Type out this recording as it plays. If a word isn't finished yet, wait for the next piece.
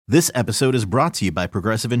This episode is brought to you by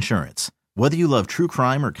Progressive Insurance. Whether you love true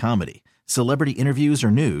crime or comedy, celebrity interviews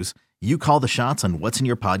or news, you call the shots on what's in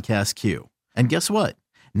your podcast queue. And guess what?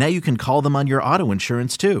 Now you can call them on your auto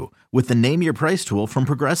insurance too with the Name Your Price tool from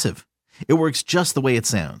Progressive. It works just the way it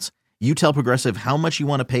sounds. You tell Progressive how much you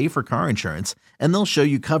want to pay for car insurance, and they'll show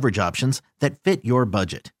you coverage options that fit your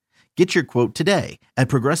budget. Get your quote today at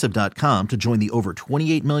Progressive.com to join the over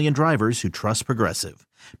 28 million drivers who trust Progressive.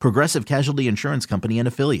 Progressive Casualty Insurance Company and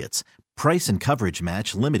Affiliates. Price and coverage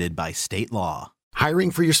match limited by state law. Hiring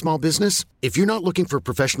for your small business? If you're not looking for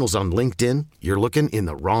professionals on LinkedIn, you're looking in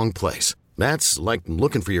the wrong place. That's like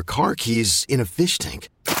looking for your car keys in a fish tank.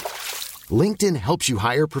 LinkedIn helps you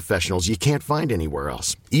hire professionals you can't find anywhere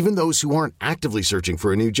else, even those who aren't actively searching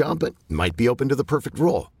for a new job but might be open to the perfect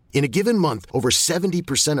role. In a given month, over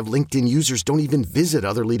 70% of LinkedIn users don't even visit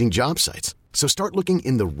other leading job sites. So start looking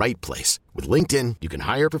in the right place. With LinkedIn, you can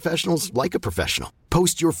hire professionals like a professional.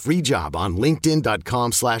 Post your free job on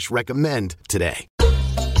linkedin.com/recommend today.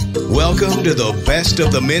 Welcome to the Best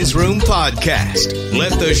of the Men's Room podcast.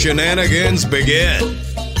 Let the shenanigans begin.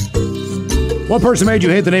 What person made you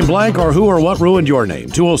hate the name blank, or who or what ruined your name?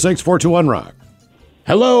 206-421-ROCK.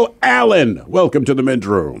 Hello, Alan. Welcome to the Men's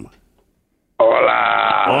Room. Hola.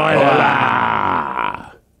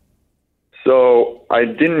 Hola. So I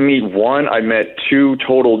didn't meet one. I met two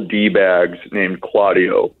total D-bags named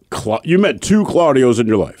Claudio. You met two Claudios in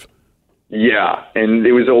your life? Yeah, and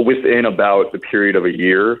it was within about the period of a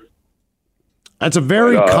year. That's a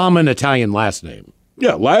very common Italian last name.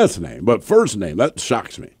 Yeah, last name, but first name, that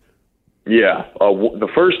shocks me. Yeah, the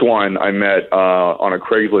first one I met on a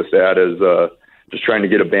Craigslist ad as just trying to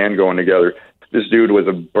get a band going together. This dude was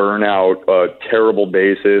a burnout, terrible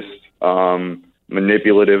bassist,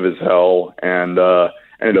 manipulative as hell, and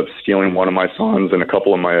ended up stealing one of my songs and a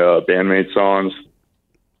couple of my bandmates' songs.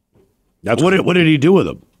 What did he do with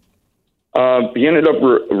them? He ended up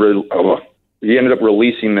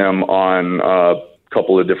releasing them on a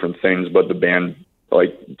couple of different things, but the band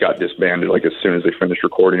got disbanded as soon as they finished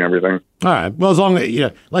recording everything. All right. Well, as long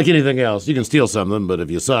as like anything else, you can steal something, but if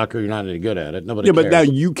you suck or you're not any good at it, nobody cares. But now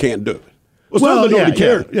you can't do it. Well, nobody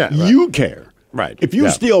cares. Yeah, right. You care. Right. If you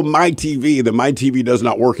steal my TV, then my TV does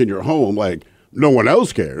not work in your home. No one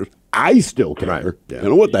else cares. I still care. Right. Yeah.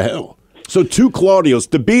 What the hell? So two Claudios,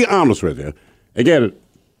 to be honest with you, again,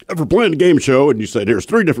 if we're playing a game show and you say there's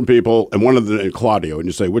three different people and one of them is Claudio, and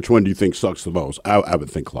you say which one do you think sucks the most, I would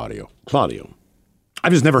think Claudio. Claudio.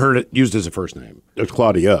 I've just never heard it used as a first name. It's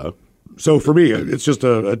Claudia. So for me, it's just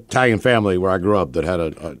an Italian family where I grew up that had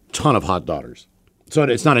a ton of hot daughters. So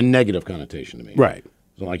it's not a negative connotation to me. Right.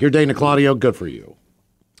 So you're dating a Claudio, good for you.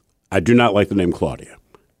 I do not like the name Claudia.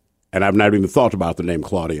 And I've not even thought about the name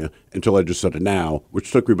Claudia until I just said it now, which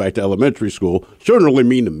took me back to elementary school. She wasn't really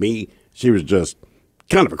mean to me. She was just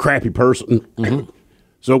kind of a crappy person. Mm-hmm.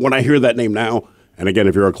 So when I hear that name now, and again,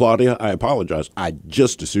 if you're a Claudia, I apologize. I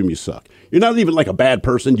just assume you suck. You're not even a bad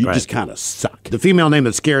person. You just kind of suck. The female name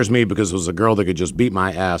that scares me because it was a girl that could just beat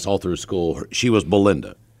my ass all through school. She was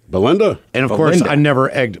Belinda. Belinda? And, of course, I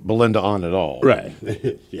never egged Belinda on at all. Right.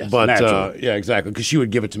 Yes, but, yeah, exactly, because she would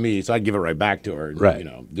give it to me, so I'd give it right back to her and,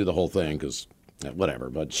 do the whole thing because whatever.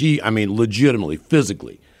 But she, legitimately,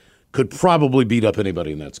 physically, could probably beat up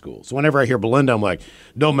anybody in that school. So whenever I hear Belinda, I'm like,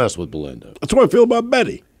 don't mess with Belinda. That's what I feel about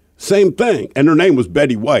Betty. Same thing. And her name was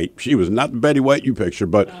Betty White. She was not the Betty White you picture,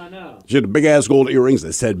 but she had the big-ass gold earrings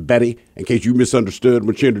that said Betty, in case you misunderstood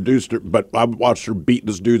when she introduced her. But I watched her beat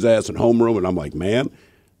this dude's ass in homeroom, and I'm like, man,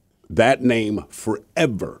 that name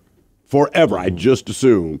forever, I just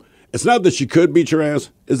assume. It's not that she could beat your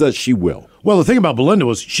ass, it's that she will. Well, the thing about Belinda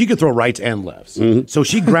was she could throw rights and lefts. Mm-hmm. So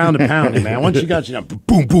she ground and pounded, man. Once she got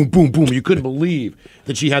boom, boom, boom, boom, you couldn't believe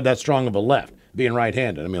that she had that strong of a left, being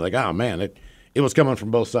right-handed. Oh, man, it was coming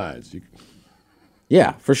from both sides.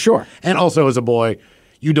 Yeah, for sure. And also, as a boy,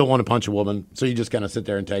 you don't want to punch a woman, so you just kind of sit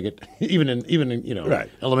there and take it. Even in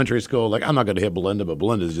elementary school, I'm not going to hit Belinda, but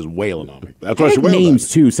Belinda's just wailing on me. That's why she wails.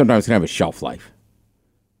 Names too sometimes can have a shelf life.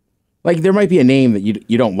 There might be a name that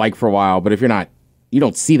you don't like for a while, but if you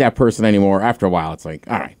don't see that person anymore, after a while, it's all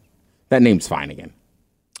right, that name's fine again.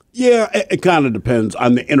 Yeah, it kind of depends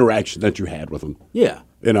on the interaction that you had with them. Yeah.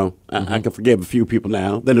 I can forgive a few people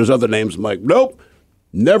now. Then there's other names I'm like, nope,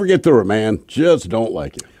 never get through it, man. Just don't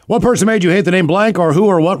like it. What person made you hate the name blank, or who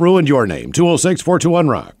or what ruined your name?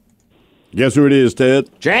 206-421-ROCK. Guess who it is, Ted?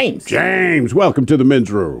 James. James, welcome to the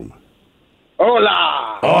Men's Room.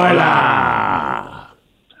 Hola. Hola.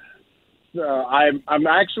 I'm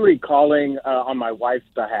actually calling on my wife's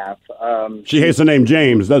behalf. She hates the name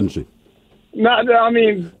James, doesn't she? Not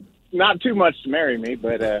too much to marry me,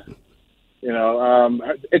 but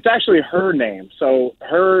It's actually her name. So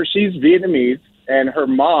she's Vietnamese, and her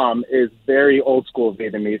mom is very old school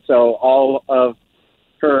Vietnamese. So all of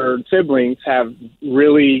her siblings have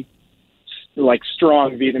really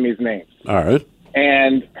strong Vietnamese names. All right.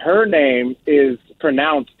 And her name is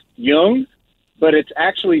pronounced Jung, but it's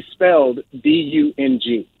actually spelled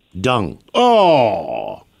D-U-N-G. Dung.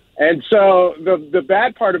 Oh. And so the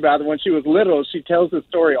bad part about it, when she was little, she tells this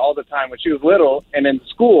story all the time. When she was little and in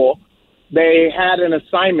school, they had an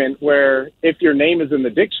assignment where if your name is in the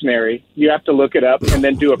dictionary, you have to look it up and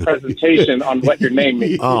then do a presentation on what your name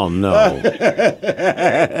means. Oh, no.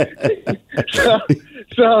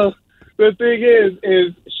 So the thing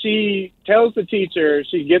is she tells the teacher,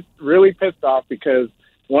 she gets really pissed off because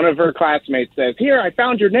one of her classmates says, "Here, I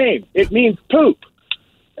found your name. It means poop."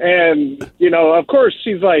 And, of course,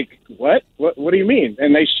 she's like, what? What do you mean?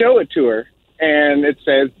 And they show it to her, and it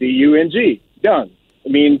says D-U-N-G, dung.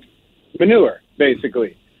 It means manure,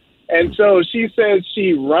 basically. And so she says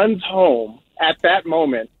she runs home at that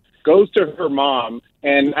moment, goes to her mom,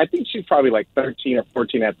 and I think she's probably 13 or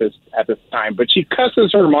 14 at this time, but she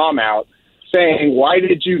cusses her mom out, saying, "Why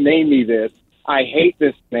did you name me this? I hate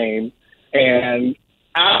this name." And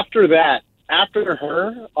after that, after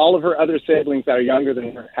her, all of her other siblings that are younger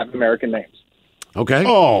than her have American names. Okay.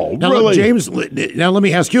 Oh, now, really? Look, James, now let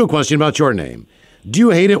me ask you a question about your name. Do you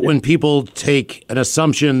hate it when people take an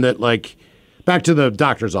assumption that, back to the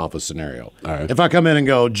doctor's office scenario. All right. If I come in and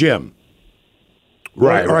go, Jim,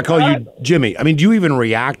 Right. or I call you Jimmy, I mean, do you even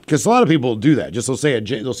react? Because a lot of people do that. Just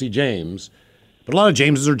they'll see James, but a lot of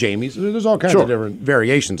Jameses are Jamies. There's all kinds of different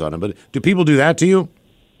variations on them. But do people do that to you?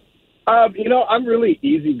 I'm really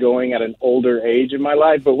easygoing at an older age in my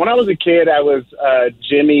life. But when I was a kid, I was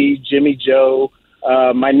Jimmy Joe.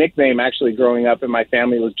 My nickname actually growing up in my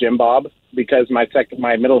family was Jim Bob because my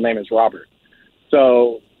middle name is Robert.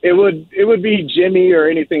 So it would be Jimmy or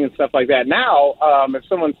anything and stuff like that. Now, if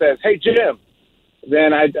someone says, "Hey, Jim,"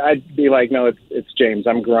 then I'd be like, "No, it's James.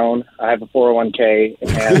 I'm grown. I have a 401k."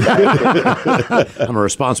 And I'm a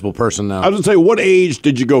responsible person now. I was going to say, what age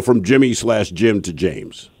did you go from Jimmy/Jim to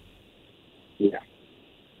James? Yeah.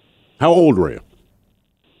 How old were you?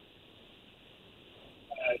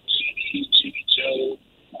 Jimmy Joe.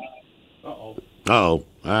 Uh-oh.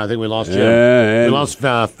 I think we lost Jim. Yeah, we lost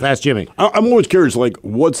Fast Jimmy. I'm always curious,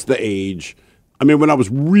 what's the age? I mean, when I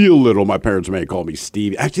was real little, my parents may call me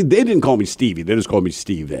Stevie. Actually, they didn't call me Stevie. They just called me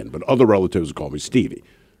Steve then. But other relatives would call me Stevie.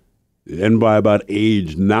 And by about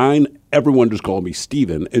age 9, everyone just called me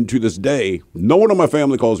Steven. And to this day, no one in my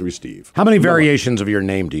family calls me Steve. How many variations of your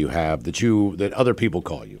name do you have that other people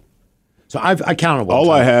call you? So I counted one. All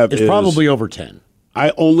I have is probably over 10.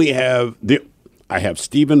 I only have I have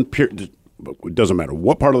Stephen. It doesn't matter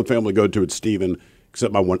what part of the family I go to, it's Stephen,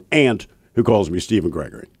 except my one aunt who calls me Stephen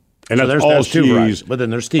Gregory. And so that's all there's two she's varieties, but then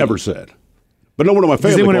there's Steve. ever said. But no one in my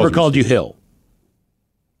family Has anyone calls ever me called Steve. you Hill?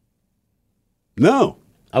 No.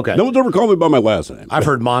 Okay. No one's ever called me by my last name. I've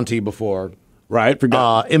heard Monty before. Right?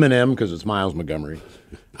 Forgot. Eminem, because it's Miles Montgomery.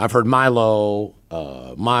 I've heard Milo,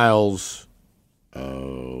 Miles,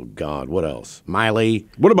 oh, God, what else? Miley.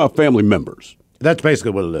 What about family members? That's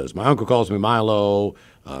basically what it is. My uncle calls me Milo.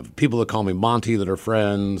 People that call me Monty that are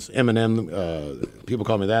friends. Eminem, people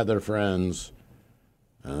call me that are friends.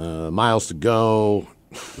 Miles to go.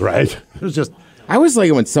 Right? It was just... I always like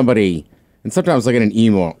it when somebody, and sometimes I get an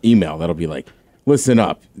email that'll be like, "Listen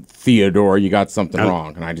up, Theodore, you got something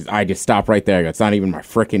wrong." And I just stop right there. It's not even my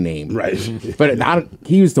frickin' name. Right. But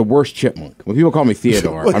he was the worst chipmunk. When people call me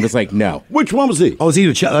Theodore, I'm just like, no. Which one was he? Oh, was he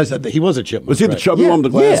he was a chipmunk. Was he the chubby one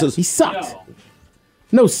with the glasses? Yeah, he sucked.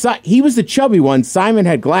 No, he was the chubby one. Simon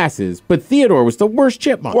had glasses, but Theodore was the worst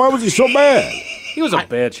chipmunk. Why was he so bad? He was a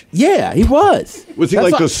bitch. Yeah, he was. Was he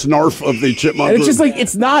That's the snarf of the chipmunk? And it's just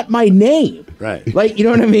it's not my name. Right. You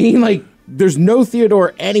know what I mean? There's no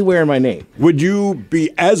Theodore anywhere in my name. Would you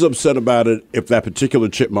be as upset about it if that particular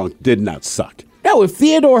chipmunk did not suck? No, if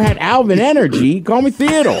Theodore had Alvin energy, call me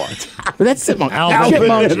Theodore. But that's chipmunk.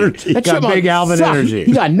 Alvin energy. That Got chipmunk big Alvin sucked. energy.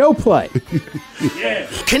 He got no play.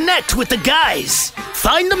 Connect with the guys.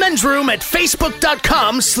 Find the men's room at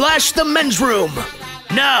facebook.com/the men's room.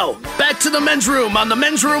 Now, back to the men's room on the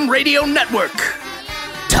Men's Room Radio Network.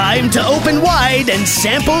 Time to open wide and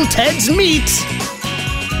sample Ted's meat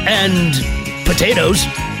and potatoes.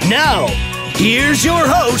 Now, here's your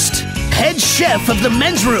host, head chef of the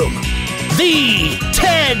men's room, the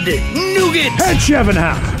Ted Nugent. Head chef in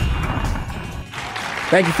house.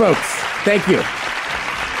 Thank you, folks. Thank you.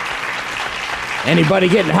 Anybody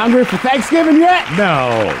getting hungry for Thanksgiving yet?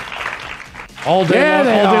 No. All day, Yeah,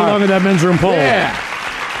 they all day are. long at that men's room poll. Yeah.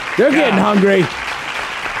 They're getting hungry.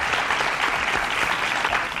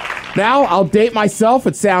 Now, I'll date myself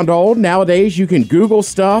and sound old. Nowadays, you can Google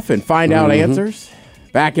stuff and find out answers.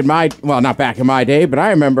 Back in my, well, not back in my day, but I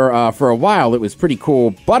remember for a while it was pretty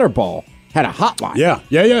cool. Butterball had a hotline. Yeah.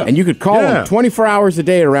 And you could call them 24 hours a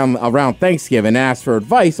day around Thanksgiving and ask for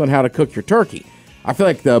advice on how to cook your turkey. I feel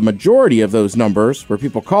like the majority of those numbers were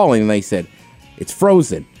people calling and they said, it's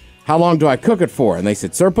frozen. How long do I cook it for? And they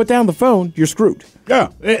said, sir, put down the phone. You're screwed. Yeah,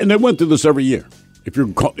 and they went through this every year. If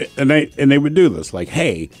you're and they would do this like,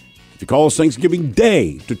 hey, if you call us Thanksgiving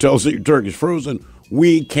Day to tell us that your turkey's frozen,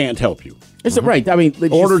 we can't help you. Is it right? I mean,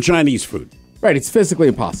 order Chinese food. Right, it's physically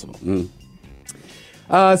impossible.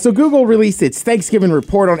 So Google released its Thanksgiving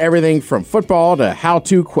report on everything from football to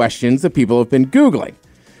how-to questions that people have been Googling.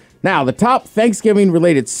 Now, the top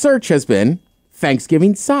Thanksgiving-related search has been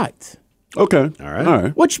Thanksgiving sides. Okay, all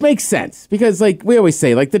right. Which makes sense because, like we always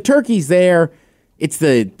say, like the turkey's there. It's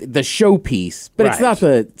the showpiece, but it's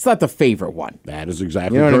not the favorite one. That is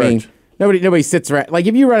exactly correct. What I mean? Nobody sits around. Like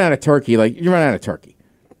if you run out of turkey, you run out of turkey.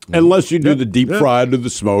 Unless you do the deep fried or the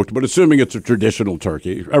smoked, but assuming it's a traditional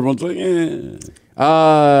turkey, everyone's like,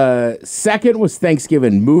 Second was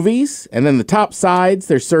Thanksgiving movies, and then the top sides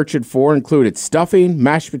they're searching for included stuffing,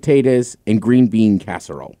 mashed potatoes, and green bean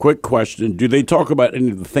casserole. Quick question: do they talk about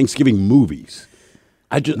any of the Thanksgiving movies?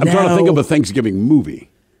 I'm trying to think of a Thanksgiving movie.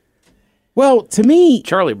 Well, to me,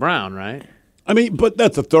 Charlie Brown, right? I mean, but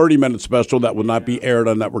that's a 30-minute special that will not be aired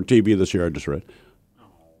on network TV this year. I just read.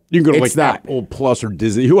 You can go to like Apple Plus or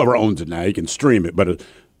Disney, whoever owns it now. You can stream it, but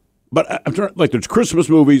I'm trying. Like, there's Christmas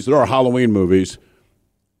movies, there are Halloween movies.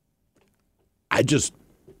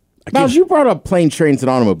 Now, you brought up planes, trains, and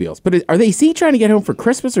automobiles, but is he trying to get home for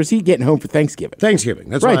Christmas or is he getting home for Thanksgiving? Thanksgiving.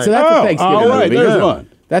 That's right. So that's a Thanksgiving movie. There's one.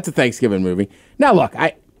 That's a Thanksgiving movie. Now, look,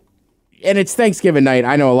 and it's Thanksgiving night.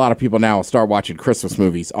 I know a lot of people now will start watching Christmas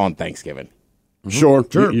movies on Thanksgiving. Sure.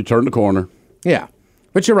 You turn the corner. Yeah.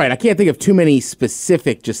 But you're right. I can't think of too many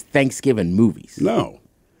specific just Thanksgiving movies. No.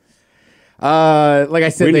 Like I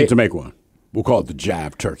said, we need to make one. We'll call it the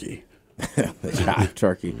Jive Turkey. The Jive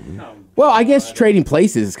Turkey. Well, I guess Trading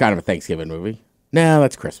Places is kind of a Thanksgiving movie. No,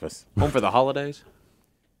 that's Christmas. Home for the Holidays?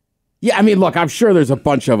 Yeah, I mean, look, I'm sure there's a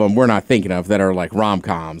bunch of them we're not thinking of that are like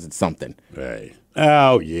rom-coms and something. Hey.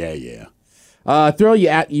 Oh, yeah. Thrill,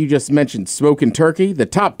 you just mentioned smoking turkey. The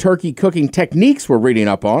top turkey cooking techniques we're reading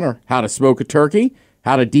up on are how to smoke a turkey.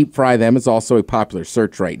 How to deep fry them is also a popular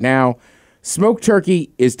search right now. Smoked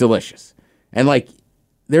turkey is delicious. And like,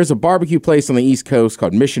 there's a barbecue place on the East Coast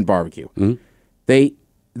called Mission Barbecue. Mm-hmm.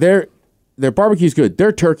 Their barbecue's good.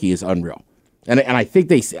 Their turkey is unreal. And I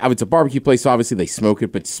think it's a barbecue place, so obviously they smoke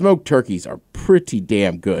it, but smoked turkeys are pretty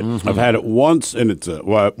damn good. Mm-hmm. I've had it once, and it's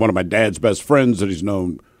one of my dad's best friends that he's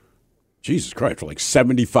known, Jesus Christ, for like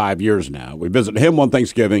 75 years now. We visited him on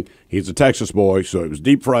Thanksgiving. He's a Texas boy, so it was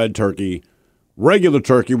deep fried turkey, regular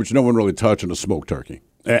turkey, which no one really touched, and a smoked turkey.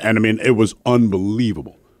 And I mean, it was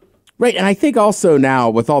unbelievable. Right, and I think also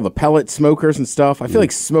now with all the pellet smokers and stuff, I feel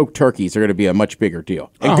like smoked turkeys are going to be a much bigger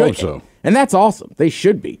deal. I hope so. And that's awesome. They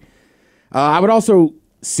should be. I would also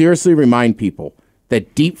seriously remind people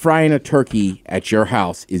that deep frying a turkey at your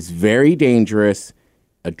house is very dangerous.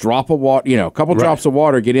 A drop of water, a couple drops of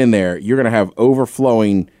water get in there, you're going to have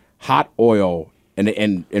overflowing hot oil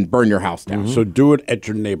and burn your house down. Mm-hmm. So do it at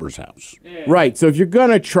your neighbor's house. Yeah. Right. So if you're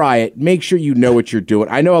going to try it, make sure you know what you're doing.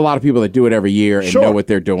 I know a lot of people that do it every year and know what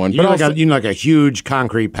they're doing. You need like a huge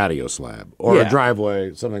concrete patio slab or a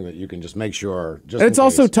driveway, something that you can just make sure. And it's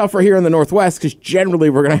also tougher here in the Northwest because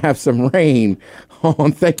generally we're going to have some rain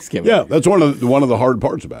on Thanksgiving. Yeah, that's one of the hard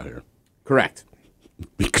parts about here. Correct.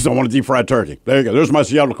 Because I want a deep fried turkey. There you go. There's my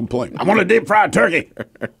Seattle complaint. I want a deep fried turkey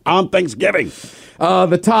on Thanksgiving.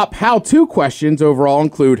 The top how-to questions overall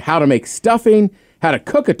include how to make stuffing, how to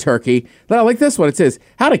cook a turkey. Then I like this one. It says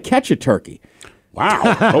how to catch a turkey.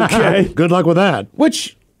 Wow. Okay. Good luck with that.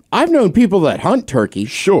 Which I've known people that hunt turkey.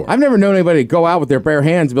 Sure. I've never known anybody to go out with their bare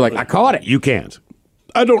hands and be like, I caught it. You can't.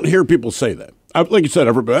 I don't hear people say that. Like you said,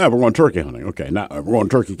 everybody, we're going turkey hunting. Okay, we're going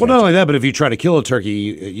turkey catching. Well, not only that, but if you try to kill a turkey,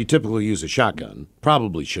 you typically use a shotgun.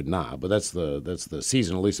 Probably should not, but that's the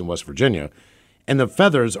season, at least in West Virginia. And the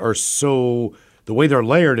feathers are the way they're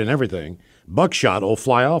layered and everything, buckshot will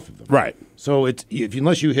fly off of them. Right. So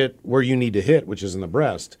unless you hit where you need to hit, which is in the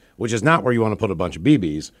breast, which is not where you want to put a bunch of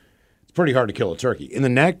BBs, it's pretty hard to kill a turkey. In the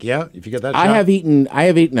neck, yeah, if you get that shot. I have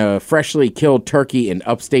eaten a freshly killed turkey in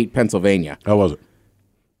upstate Pennsylvania. How was it?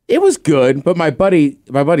 It was good, but my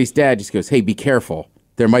buddy's dad just goes, "Hey, be careful.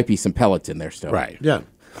 There might be some pellets in there still." Right. Yeah.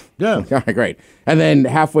 All right, great. And then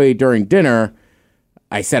halfway during dinner,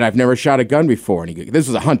 I said, "I've never shot a gun before." And he goes, "This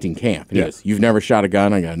was a hunting camp." And he goes, "You've never shot a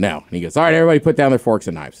gun?" I go, "No." And he goes, "All right, everybody put down their forks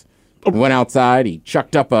and knives." We went outside. He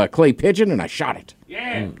chucked up a clay pigeon, and I shot it.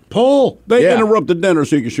 Yeah. Pull. They interrupted dinner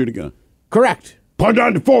so you can shoot a gun. Correct. Put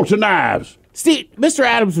down the forks and knives. Steve, Mr.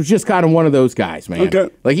 Adams was just kind of one of those guys, man. Okay.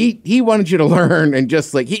 Like, he wanted you to learn and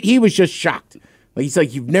just, like, he was just shocked. Like, he's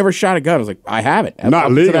like, you've never shot a gun. I was like, I haven't.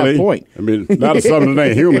 Not legally. To that point. I mean, not if something that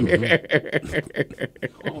ain't human.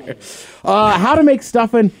 How to make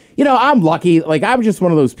stuffing. You know, I'm lucky. Like, I'm just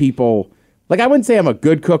one of those people. Like, I wouldn't say I'm a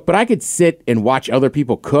good cook, but I could sit and watch other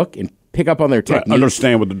people cook and pick up on their techniques. Right,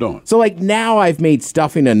 understand what they're doing. So, like, now I've made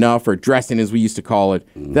stuffing enough, or dressing as we used to call it,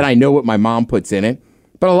 that I know what my mom puts in it.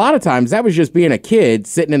 But a lot of times that was just being a kid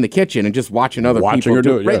sitting in the kitchen and just watching other people her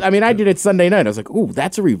do it. Yeah. I mean, I did it Sunday night. I was like, ooh,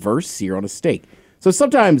 that's a reverse sear on a steak. So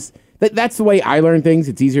sometimes that's the way I learn things.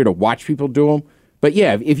 It's easier to watch people do them. But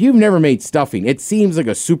yeah, if you've never made stuffing, it seems like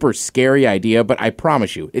a super scary idea. But I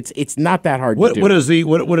promise you, it's not that hard to do. What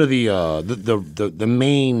are the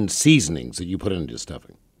main seasonings that you put into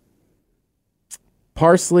stuffing?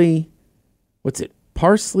 Parsley. What's it?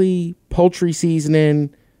 Parsley, poultry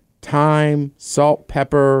seasoning, thyme, salt,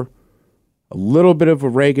 pepper, a little bit of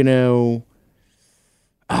oregano.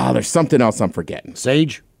 There's something else I'm forgetting.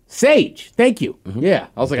 Sage. Thank you. Mm-hmm. Yeah,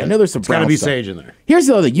 I was like, I know there's some brown Got to be stuff. sage in there. Here's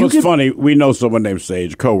the other thing. It's funny. We know someone named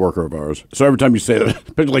Sage, a coworker of ours. So every time you say that,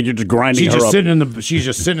 it's like you're just grinding She's her just up. She's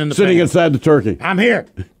just sitting in the Sitting pan. inside the turkey. I'm here.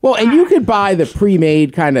 Well, and you could buy the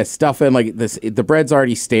pre-made kind of stuffing, like this. The bread's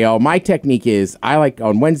already stale. My technique is, I like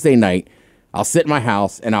on Wednesday night, I'll sit in my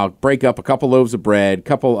house and I'll break up a couple loaves of bread,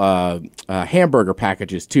 couple hamburger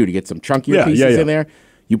packages too, to get some chunkier pieces in there.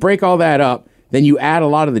 You break all that up. Then you add a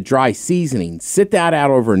lot of the dry seasoning, sit that out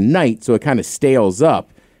overnight so it kind of stales up.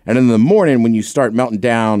 And in the morning, when you start melting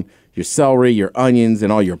down your celery, your onions,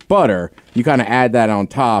 and all your butter, you kind of add that on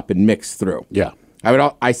top and mix through. Yeah.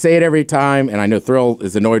 I say it every time, and I know Thrill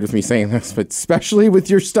is annoyed with me saying this, but especially with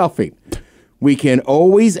your stuffing, we can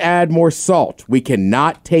always add more salt. We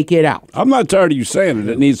cannot take it out. I'm not tired of you saying it.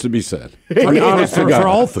 It needs to be said. I mean, honestly, for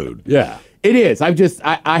all food. Yeah. It is.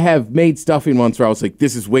 I have made stuffing once where I was like,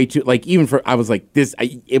 this is way too, like, even for, I was like,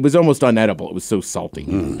 it was almost unedible. It was so salty.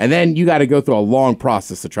 And then you got to go through a long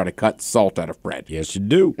process to try to cut salt out of bread. Yes, you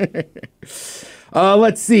do.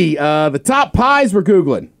 Let's see. The top pies we're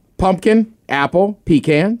Googling: pumpkin, apple,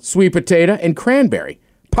 pecan, sweet potato, and cranberry.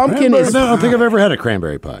 Pumpkin is. I don't think I've ever had a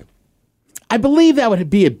cranberry pie. I believe that would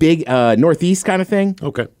be a big Northeast kind of thing.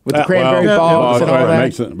 Okay. With the cranberry bogs and all that.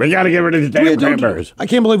 Makes sense. We got to get rid of these damn cranberries. I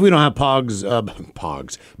can't believe we don't have bogs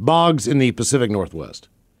in the Pacific Northwest.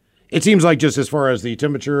 It seems like just as far as the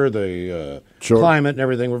temperature, the climate and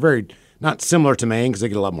everything, we're very not similar to Maine because they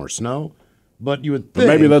get a lot more snow. But you would think. But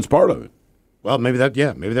maybe that's part of it. Well, maybe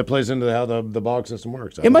that plays into how the bog system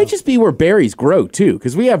works. It might just be where berries grow too,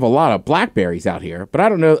 because we have a lot of blackberries out here. But I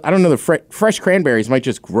don't know. The fresh cranberries might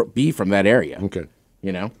just be from that area. Okay,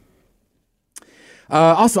 you know.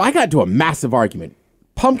 Also, I got into a massive argument: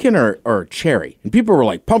 pumpkin or cherry, and people were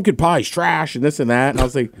like, "Pumpkin pie is trash," and this and that. And I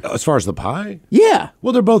was like, as far as the pie, yeah.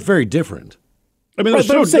 Well, they're both very different. I mean,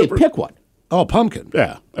 but I'm saying pick one. Oh, pumpkin.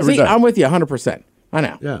 Yeah. See, I'm with you 100%. I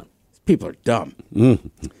know. Yeah. People are dumb.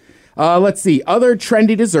 Let's see. Other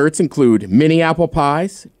trendy desserts include mini apple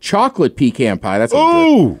pies, chocolate pecan pie. That's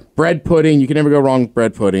good. Bread pudding. You can never go wrong with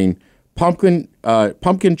bread pudding. Pumpkin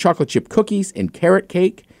chocolate chip cookies and carrot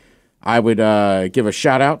cake. I would give a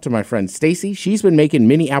shout out to my friend Stacy. She's been making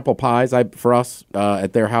mini apple pies for us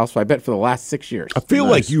at their house, I bet, for the last 6 years. I feel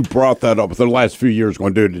like you brought that up for the last few years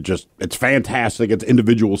going, dude, it's fantastic. It's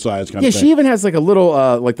individual size kind of thing. Yeah, she even has like a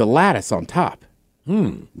little, like the lattice on top.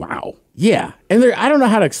 Wow. Yeah, and I don't know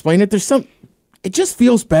how to explain it. It just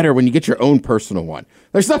feels better when you get your own personal one.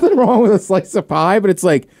 There's nothing wrong with a slice of pie, but it's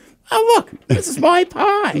like, oh, look, this is my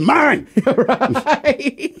pie. Mine.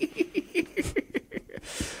 Right.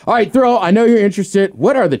 All right, Thrill, I know you're interested.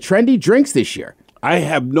 What are the trendy drinks this year? I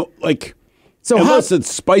have unless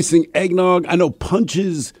it's spicing eggnog. I know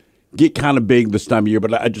punches get kind of big this time of year,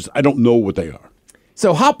 but I don't know what they are.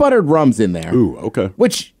 So hot buttered rum's in there. Ooh, okay.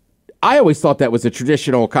 Which I always thought that was a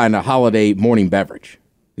traditional kind of holiday morning beverage.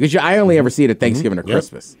 Because I only ever see it at Thanksgiving or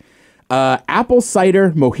Christmas. Apple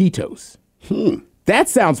cider mojitos. That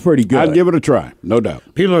sounds pretty good. I'd give it a try, no doubt.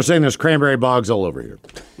 People are saying there's cranberry bogs all over here.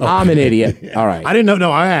 I'm an idiot. All right. I didn't know.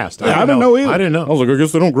 No, I asked. I didn't know either. I didn't know. I was like, I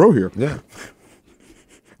guess they don't grow here. Yeah.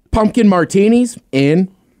 Pumpkin martinis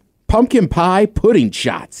and pumpkin pie pudding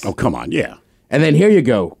shots. Oh, come on. Yeah. And then here you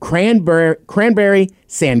go. Cranberry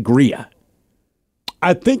sangria.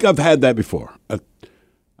 I think I've had that before. I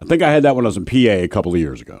think I had that when I was in PA a couple of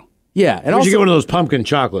years ago. Yeah. And you get one of those pumpkin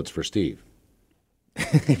chocolates for Steve.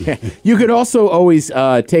 You could also always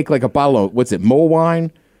take like a bottle of, what's it, mull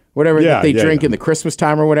wine? Whatever that they drink in the Christmas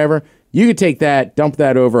time or whatever. You could take that, dump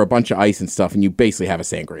that over a bunch of ice and stuff, and you basically have a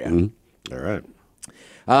sangria. All right.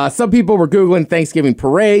 Some people were Googling Thanksgiving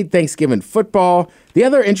parade, Thanksgiving football. The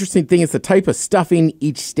other interesting thing is the type of stuffing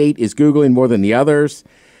each state is Googling more than the others.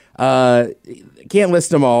 Can't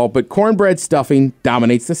list them all, but cornbread stuffing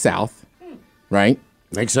dominates the South, right?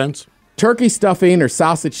 Makes sense. Turkey stuffing or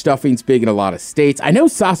sausage stuffing's big in a lot of states. I know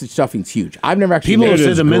sausage stuffing's huge. I've never actually People made have it.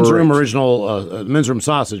 said the men's room original men's room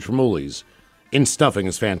sausage from Mooley's in stuffing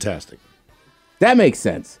is fantastic. That makes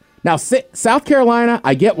sense. Now, South Carolina,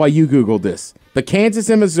 I get why you Googled this. But Kansas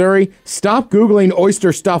and Missouri, stop Googling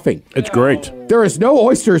oyster stuffing. It's great. There is no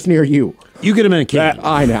oysters near you. You get them in a can.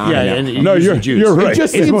 I know. No, you're right. It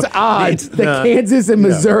just seems odd that Kansas and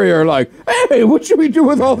Missouri are like, hey, what should we do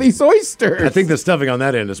with all these oysters? I think the stuffing on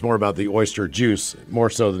that end is more about the oyster juice, more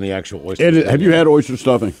so than the actual oyster. Have you had oyster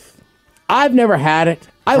stuffing? I've never had it.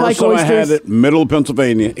 I like oysters. I had it, middle of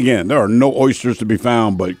Pennsylvania. Again, there are no oysters to be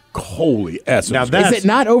found, but holy essence. Now is it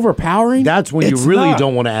not overpowering? That's when you really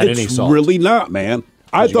don't want to add any salt. It's really not, man.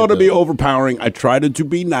 I thought it'd be overpowering. I tried it to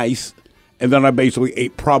be nice, and then I basically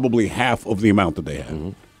ate probably half of the amount that they had. Mm-hmm.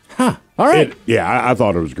 Huh. All right. I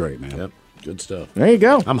thought it was great, man. Yep. Good stuff. There you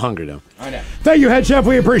go. I'm hungry now. I know. Thank you, Head Chef.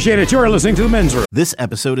 We appreciate it. You're listening to The Men's Room. This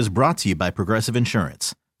episode is brought to you by Progressive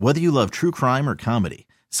Insurance. Whether you love true crime or comedy,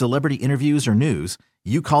 celebrity interviews or news,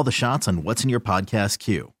 you call the shots on what's in your podcast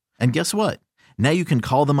queue. And guess what? Now you can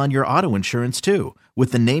call them on your auto insurance too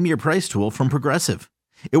with the Name Your Price tool from Progressive.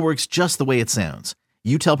 It works just the way it sounds.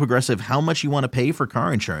 You tell Progressive how much you want to pay for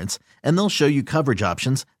car insurance, and they'll show you coverage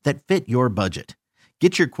options that fit your budget.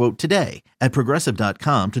 Get your quote today at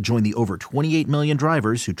Progressive.com to join the over 28 million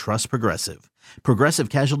drivers who trust Progressive. Progressive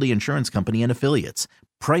Casualty Insurance Company and Affiliates.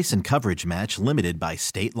 Price and coverage match limited by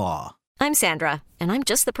state law. I'm Sandra, and I'm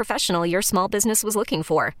just the professional your small business was looking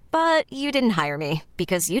for. But you didn't hire me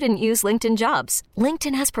because you didn't use LinkedIn Jobs.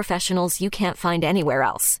 LinkedIn has professionals you can't find anywhere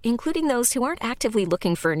else, including those who aren't actively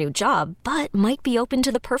looking for a new job, but might be open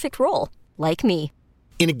to the perfect role, like me.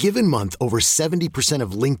 In a given month, over 70%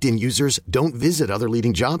 of LinkedIn users don't visit other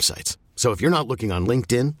leading job sites. So if you're not looking on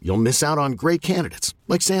LinkedIn, you'll miss out on great candidates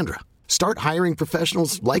like Sandra. Start hiring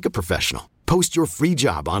professionals like a professional. Post your free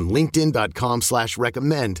job on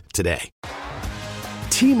linkedin.com/recommend today.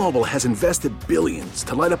 T-Mobile has invested billions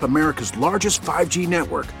to light up America's largest 5G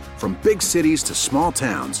network, from big cities to small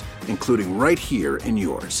towns, including right here in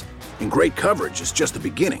yours. And great coverage is just the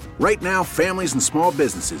beginning. Right now, families and small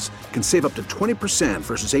businesses can save up to 20%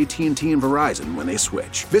 versus AT&T and Verizon when they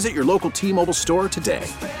switch. Visit your local T-Mobile store today.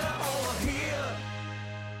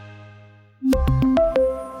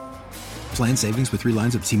 Plan savings with 3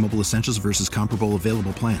 lines of T-Mobile Essentials versus comparable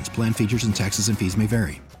available plans. Plan features and taxes and fees may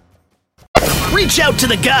vary. Reach out to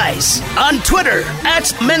the guys on Twitter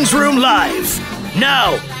 @Men's Room Live.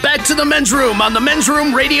 Now, back to the Men's Room on the Men's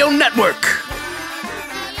Room Radio Network.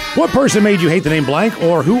 What person made you hate the name blank,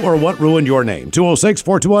 or who or what ruined your name?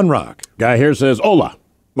 206-421-ROCK. Guy here says, hola,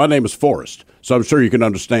 my name is Forrest, so I'm sure you can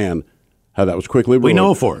understand how that was quickly ruined. We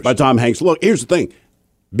know Forrest. By Tom Hanks. Look, here's the thing.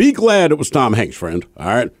 Be glad it was Tom Hanks, friend, all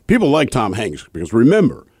right? People like Tom Hanks because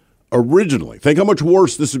remember, originally, think how much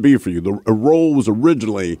worse this would be for you. The role was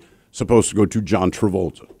originally supposed to go to John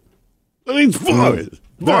Travolta. I mean, Forrest.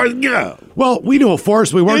 Forrest Gump. Well, we knew a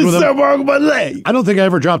Forrest. We worked with him. Wrong my leg. I don't think I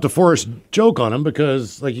ever dropped a Forrest joke on him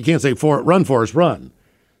because, like, you can't say run, Forrest, run.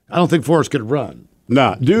 I don't think Forrest could run.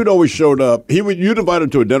 Nah, dude always showed up. You'd invite him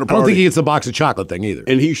to a dinner party. I don't think he gets a box of chocolate thing either.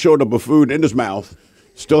 And he showed up with food in his mouth.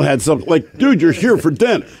 Still had something like, dude, you're here for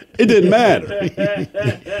dinner. It didn't matter.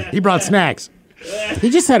 He brought snacks. He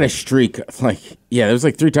just had a streak. There was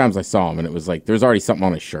like 3 times I saw him, and it was like there was already something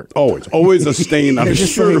on his shirt. Always a stain on his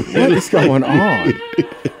shirt. Like, what is going on?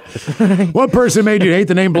 What person made you hate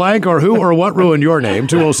the name blank, or who or what ruined your name?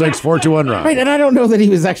 206-421-ROCK. Right, and I don't know that he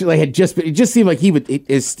was actually it just seemed like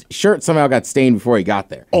his shirt somehow got stained before he got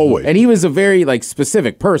there. Always. And he was a very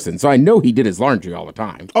specific person, so I know he did his laundry all the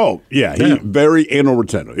time. Oh, yeah, he's very anal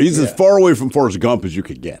retentive. He's as far away from Forrest Gump as you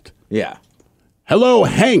could get. Yeah. Hello,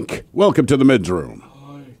 Hank. Welcome to the Men's Room.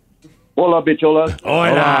 Hola, bichola.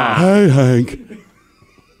 Hola. Hey, Hank.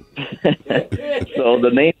 So the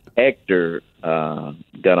name Hector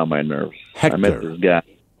got on my nerves. Hector. I met this guy.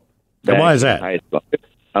 And why is that? High school.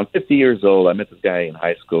 I'm 50 years old. I met this guy in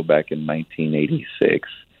high school back in 1986.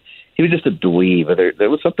 He was just a dweeb. There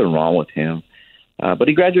was something wrong with him. But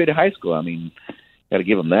he graduated high school. I mean, got to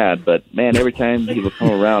give him that. But, man, every time he would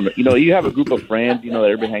come around, you have a group of friends, that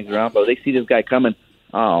everybody hangs around, but they see this guy coming,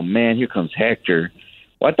 oh, man, here comes Hector.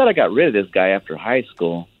 Well, I thought I got rid of this guy after high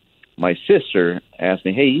school. My sister asked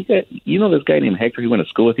me, hey, you know this guy named Hector? He went to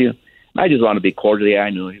school with you? And I just wanted to be cordial. Yeah, I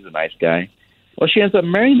knew he was a nice guy. Well, she ends up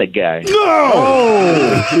marrying the guy. No!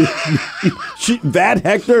 That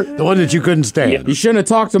Hector? The one that you couldn't stand. You shouldn't have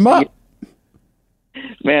talked him up.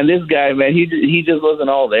 Man, this guy, man, he just wasn't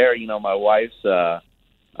all there. You know, my wife's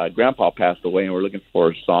grandpa passed away, and we're looking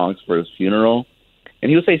for songs for his funeral. And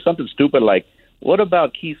he would say something stupid like, "What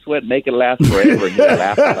about Keith Sweat, Make It Last Forever?" And he would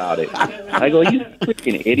laugh about it. I go, "You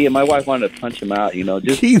freaking idiot." My wife wanted to punch him out, you know.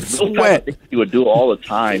 Just Keith Sweat. He would do all the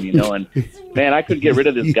time, you know. And, man, I couldn't get rid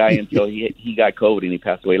of this guy until he got COVID, and he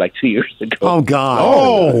passed away like 2 years ago. Oh, God.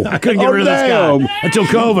 Oh, I couldn't get rid of this guy until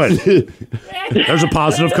COVID. There's a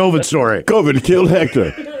positive COVID story. COVID killed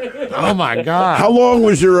Hector. Oh, my God. How long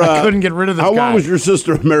was your... I couldn't get rid of this How guy. long was your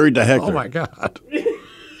sister married to Hector? Oh, my God.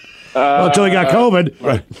 Well, until he got COVID.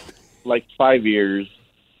 Right. Like 5 years.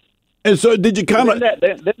 And so did you kind of...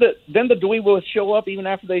 Then the dweeb would show up even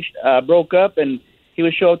after they broke up, and he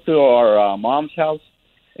would show up to our mom's house,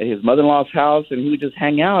 at his mother-in-law's house, and he would just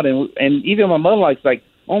hang out. And even my mother-in-law's like,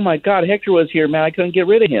 "Oh, my God, Hector was here, man. I couldn't get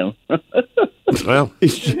rid of him." Well,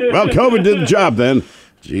 COVID did the job then.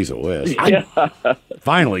 Jeez, it was. Yeah.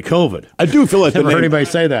 Finally, COVID. I do feel like Never heard anybody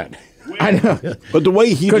say that. I know. But the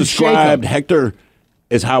way he Couldn't shake described him. Hector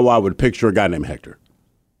is how I would picture a guy named Hector.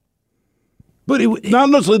 But not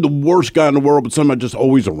necessarily the worst guy in the world, but somebody just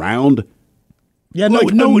always around. Yeah, no,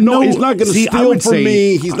 he's not going to See, I steal would from say-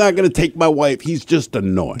 me. He's not going to take my wife. He's just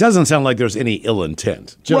annoying. Doesn't sound like there's any ill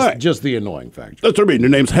intent. Right. Just the annoying factor. That's what I mean. Your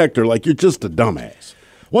name's Hector. Like, you're just a dumbass.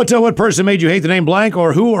 What person made you hate the name blank,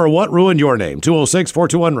 or who or what ruined your name?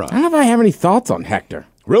 206-421-ROCK. I don't know if I have any thoughts on Hector.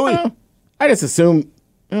 Really? I just assume,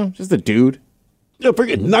 just a dude. Yeah,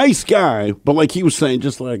 forget nice guy, but like he was saying,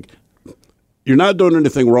 just like, you're not doing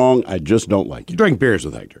anything wrong. I just don't like you. Drink beers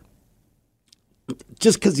with Hector.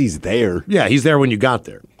 Just because he's there. Yeah, he's there when you got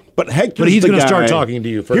there. But Hector's But he's the going to guy- start talking to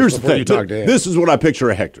you first Here's the before thing. you talk to him. This is what I picture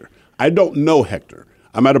of Hector. I don't know Hector.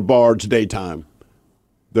 I'm at a bar. It's daytime.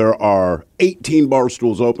 There are 18 bar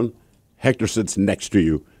stools open. Hector sits next to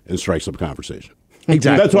you and strikes up a conversation.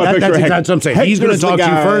 Exactly. That's what I picture. That's what I'm saying. He's going to Hector's the talk to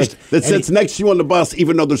you guy first. That and sits next to you on the bus,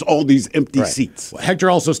 even though there's all these empty Right. seats. Well, Hector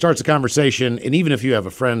also starts a conversation, and even if you have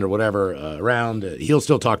a friend or whatever around, he'll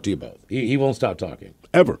still talk to you both. He won't stop talking.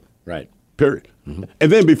 Ever. Right. Period. And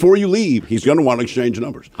then before you leave, he's going to want to exchange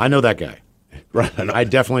numbers. I know that guy. Right. I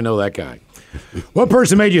definitely know that guy. What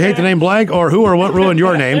person made you hate the name blank, or who or what ruined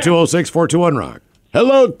your name? 206-421-ROCK.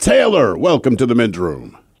 Hello, Taylor. Welcome to the men's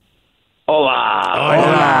room. Hola.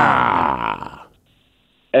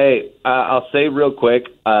 Hey, I'll say real quick,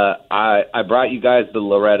 I brought you guys the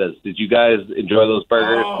Lorettas. Did you guys enjoy those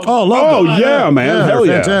burgers? Oh, love them. yeah, man. Yeah, Hell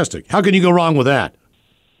they're yeah. fantastic. How can you go wrong with that?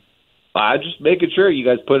 I'm just making sure you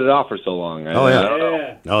guys put it off for so long. Oh,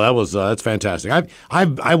 yeah. Oh, that was that's fantastic.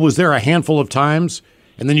 I was there a handful of times,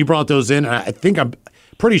 and then you brought those in. And I think I'm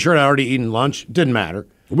pretty sure I'd already eaten lunch. Didn't matter.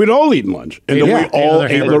 We'd all eaten lunch, and then we all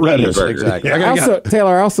ate Lorettas. Exactly.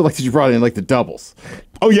 Taylor, I also like that you brought in like the doubles.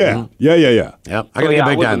 Oh yeah, yeah. Yep. I gotta get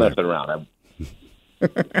big I down wasn't there. messing around.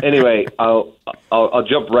 Anyway, I'll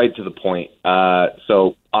jump right to the point.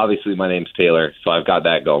 So obviously my name's Taylor, so I've got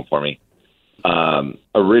that going for me.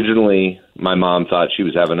 Originally, my mom thought she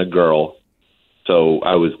was having a girl, so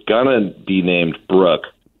I was gonna be named Brooke,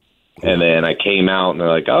 and then I came out and they're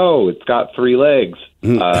like, "Oh, it's got 3 legs."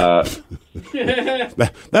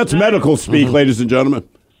 That's medical speak, ladies and gentlemen.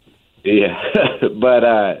 Yeah, but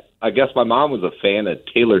I guess my mom was a fan of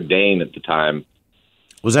Taylor Dane at the time.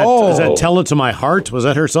 Was that is that "Tell It to My Heart"? Was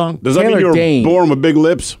that her song? Does that mean you were born with big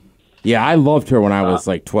lips? Yeah, I loved her when I was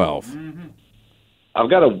like 12. I've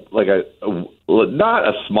got a not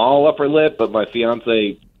a small upper lip, but my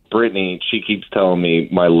fiance Brittany, she keeps telling me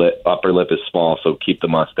my upper lip is small, so keep the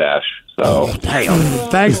mustache. So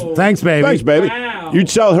thanks, baby. Thanks, baby. You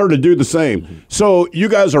tell her to do the same. So you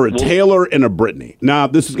guys are a Taylor and a Brittany. Now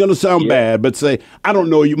this is going to sound bad, but say I don't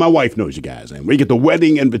know you. My wife knows you guys, and we get the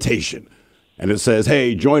wedding invitation, and it says,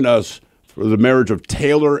 "Hey, join us for the marriage of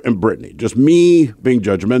Taylor and Brittany." Just me being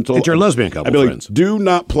judgmental. It's your lesbian couple I'd be friends. like, do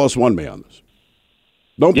not +1 me on this.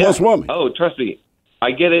 Don't +1 me. Oh, trust me.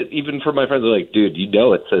 I get it even from my friends. They're like, dude, you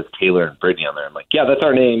know it says Taylor and Brittany on there. I'm like, yeah, that's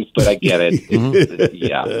our names, but I get it.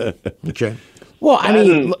 Yeah. Okay. Well, I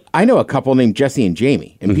mean, look, I know a couple named Jesse and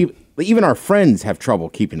Jamie, and people, even our friends have trouble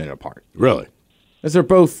keeping it apart. Really? Because they're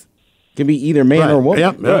both can be either man or woman.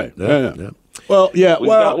 Yep. Right. Yeah. Well, yeah. We've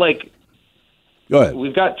got go ahead.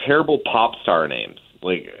 We've got terrible pop star names.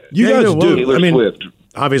 Like You guys do. Taylor I mean, Swift.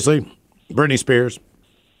 obviously, Britney Spears.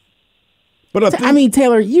 But I mean,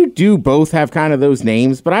 Taylor, you do both have kind of those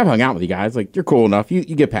names, but I've hung out with you guys. Like, you're cool enough. You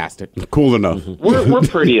get past it. Cool enough. We're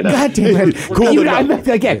pretty enough. God damn it.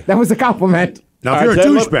 Again, that was a compliment. Now, if All you're right, a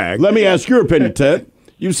Ted, douchebag, let me ask your opinion, Ted.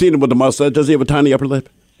 You've seen him with the mustache. Does he have a tiny upper lip?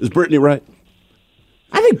 Is Brittany right?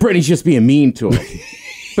 I think Brittany's just being mean to him.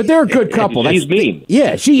 But they're a good couple. She's mean.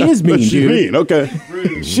 Yeah, she is mean, She's dude. mean. Okay.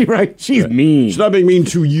 She's mean. She's not being mean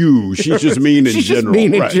to you. She's just mean in She's general. just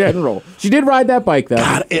mean in Right. general. She did ride that bike, though.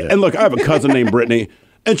 God, and look, I have a cousin named Brittany,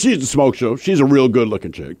 and she's a smoke show. She's a real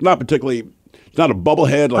good-looking chick. Not particularly, it's not a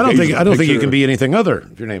bubblehead. Like I don't think you picture. can be anything other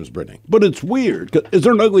if your name's Brittany. But it's weird. Is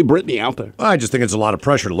there an ugly Brittany out there? I just think it's a lot of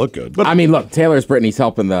pressure to look good. But I mean, look, Taylor's Brittany's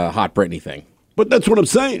helping the hot Brittany thing. But that's what I'm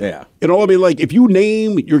saying. Yeah. You know, I mean, like, if you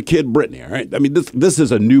name your kid Brittany, all right? I mean, this is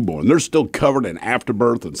a newborn. They're still covered in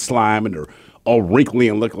afterbirth and slime, and they're all wrinkly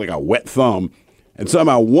and look like a wet thumb. And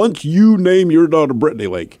somehow, once you name your daughter Brittany,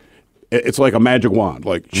 like, it's like a magic wand.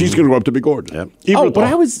 Like, she's going to grow up to be gorgeous. Yep. When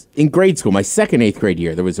I was in grade school, my second 8th grade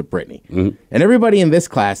year, there was a Brittany. And everybody in this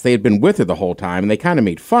class, they had been with her the whole time, and they kind of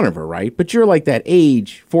made fun of her, right? But you're like that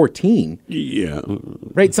age, 14. Yeah.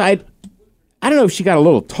 Right? So I don't know if she got a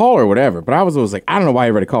little taller or whatever, but I was always like, I don't know why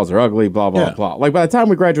everybody calls her ugly, blah, blah, blah. Like, by the time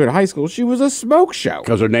we graduated high school, she was a smoke show.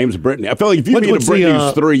 Because her name's Brittany. I feel like if you meet a Brittany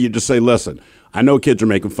who's 3, you just say, listen, I know kids are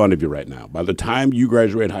making fun of you right now. By the time you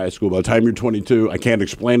graduate high school, by the time you're 22, I can't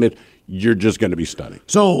explain it, you're just going to be stunning.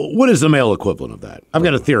 So what is the male equivalent of that? I've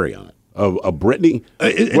got a theory on it. Of Brittany?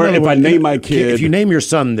 Where if I name my kid... If you name your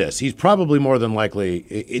son this, he's probably more than likely...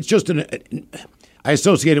 It's just I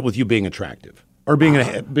associate it with you being attractive. Or being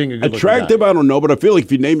a good attractive, guy. I don't know, but I feel like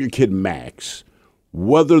if you name your kid Max,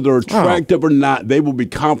 whether they're attractive or not, they will be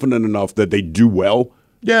confident enough that they do well.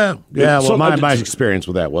 Yeah. Well, my experience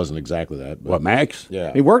with that wasn't exactly that. But. What, Max?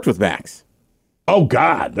 Yeah. He worked with Max. Oh,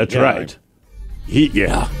 God, that's right.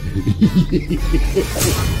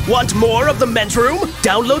 Want more of The Men's Room?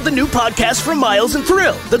 Download the new podcast from Miles and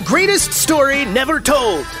Thrill, The Greatest Story Never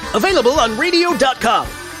Told. Available on radio.com.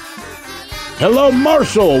 Hello,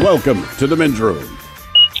 Marshall. Welcome to the Men's Room.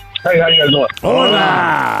 Hey, how you guys doing?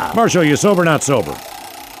 Hola. Marshall, you sober or not sober?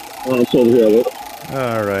 I'm sober here.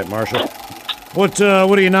 All right, Marshall. What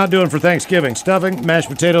are you not doing for Thanksgiving? Stuffing, mashed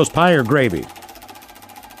potatoes, pie, or gravy?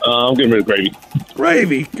 I'm getting rid of gravy.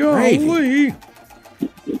 Gravy? Golly.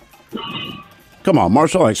 Come on,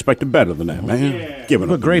 Marshall. I expected better than that, man. Yeah. Giving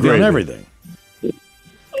Put up gravy on everything.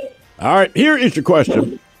 All right, here is your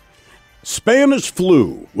question. Spanish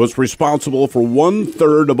flu was responsible for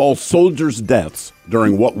 1/3 of all soldiers' deaths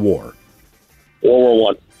during what war? World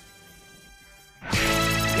War I.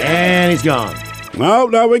 And he's gone. Well,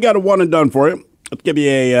 now we got a one and done for you. Let's give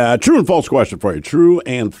you a true and false question for you. True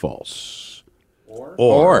and false.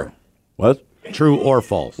 Or. What? True or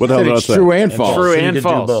false. What the hell did I say? True and false. True and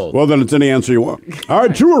false. Well, then it's any answer you want. All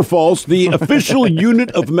right, true or false, the official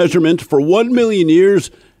unit of measurement for 1 million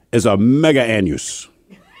years is a mega annus.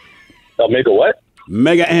 Make a what?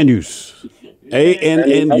 Mega annus.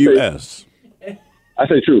 ANNUS. I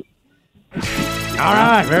say true. All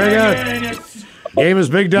right, very good. Game is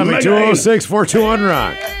Big Dummy,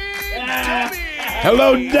 206-421-ROCK.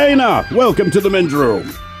 Hello, Dana. Welcome to the Men's Room.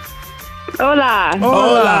 Hola.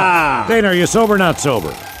 Hola. Dana, are you sober or not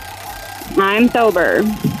sober? I'm sober.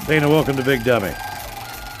 Dana, welcome to Big Dummy.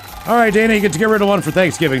 All right, Dana, you get to get rid of one for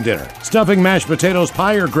Thanksgiving dinner. Stuffing, mashed potatoes,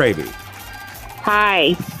 pie, or gravy?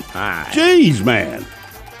 Pie. Pie. Jeez, man.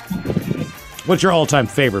 What's your all-time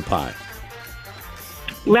favorite pie?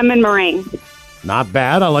 Lemon meringue. Not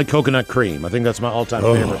bad. I like coconut cream. I think that's my all-time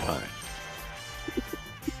favorite pie.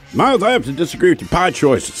 Miles, I have to disagree with your pie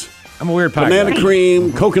choices. I'm a weird pie Banana guy.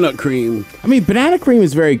 cream, coconut cream. I mean, banana cream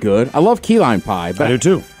is very good. I love key lime pie. But I do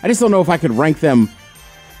too. I just don't know if I could rank them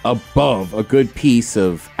above a good piece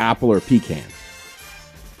of apple or pecan.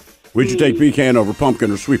 Would you take pecan over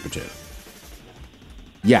pumpkin or sweet potato?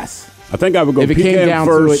 Yes. I think I would go if it pecan came down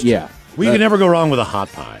first. to it, yeah. Well, you can never go wrong with a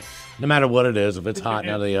hot pie. No matter what it is, if it's hot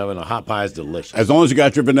out of the oven, a hot pie is delicious. As long as you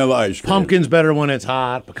got your vanilla ice cream. Pumpkin's better when it's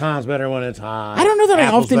hot. Pecan's better when it's hot. I don't know that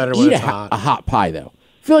Apple's I better often when eat it's a hot pie, though.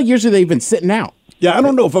 I feel like usually they've been sitting out. Yeah, I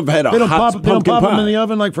don't know if I've had a They don't hot pop pumpkin them pie. in the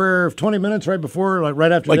oven like for 20 minutes right before, like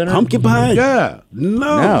right after Like dinner. pumpkin pie? Yeah.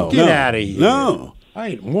 No. Get out of here. No. I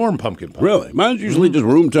eat warm pumpkin pie. Really? Mine's usually just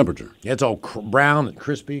room temperature. Yeah, it's all brown and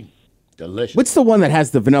crispy. Delicious. What's the one that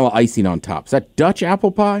has the vanilla icing on top? Is that Dutch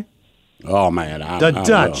apple pie? Oh, man. I The don't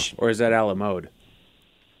Dutch. Or is that a la mode?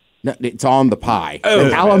 No, it's on the pie. Oh,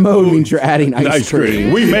 a la mode means you're adding ice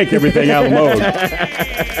cream. We make everything a la mode.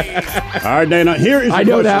 All right, Dana, here is your I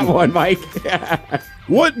know question. that one, Mike.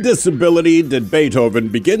 What disability did Beethoven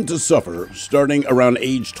begin to suffer starting around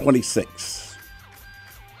age 26?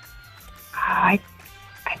 I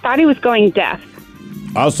thought he was going deaf.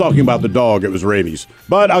 I was talking about the dog. It was rabies.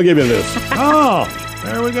 But I'll give you this. Oh,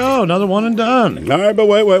 there we go. Another one and done. All right, but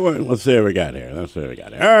wait. Let's see what we got here. All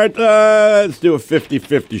right, let's do a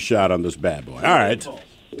 50-50 shot on this bad boy. All right.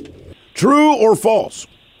 True or false?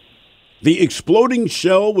 The exploding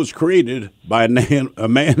shell was created by a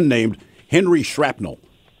man named Henry Shrapnel.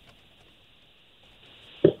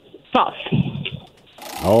 False.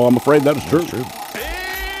 Oh, I'm afraid that is true.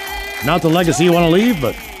 Not the legacy you want to leave,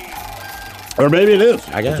 but... Or maybe it is.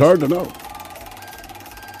 I guess. It's hard to know.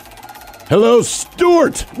 Hello,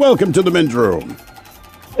 Stuart. Welcome to the men's room.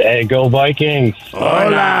 Hey, go Vikings.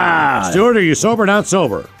 Hola. Stuart, are you sober or not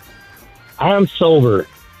sober? I'm sober.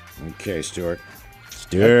 Okay, Stuart.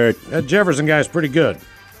 Stuart. That Jefferson guy's pretty good.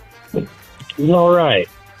 He's all right.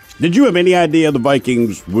 Did you have any idea the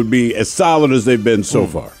Vikings would be as solid as they've been so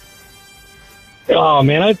far? Oh,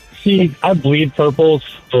 man, I bleed purples.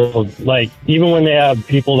 So, like, even when they have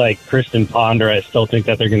people like Kristen Ponder, I still think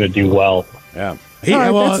that they're going to do well. Yeah.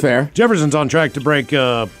 That's fair. Jefferson's on track to break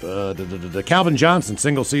the Calvin Johnson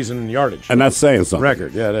single-season yardage. And that's saying something.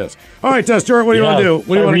 Record. Yeah, it is. All right, Stuart, what do you want to do?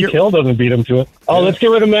 What do you want to Tyreek Hill doesn't beat him to it. Oh, let's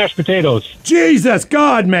get rid of mashed potatoes. Jesus,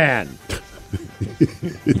 God, man.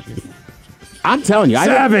 I'm telling you,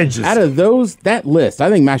 Savages. Out of that list,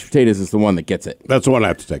 I think mashed potatoes is the one that gets it. That's the one I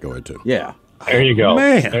have to take away, too. Yeah. There you go.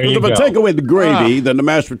 Man. There you If I go. take away the gravy, then the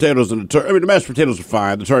mashed potatoes and the turkey. I mean, the mashed potatoes are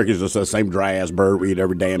fine. The turkey is just the same dry-ass bird we eat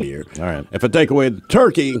every damn year. All right. If I take away the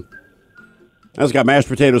turkey, that's got mashed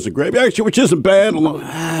potatoes and gravy, actually, which isn't bad.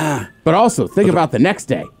 But also, think about the next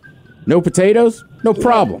day. No potatoes, no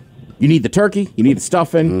problem. You need the turkey, you need the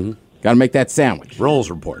stuffing. Mm-hmm. Got to make that sandwich.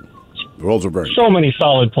 Rolls are important. Rolls are very So many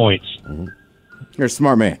solid points. You're a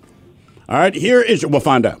smart man. All right, we'll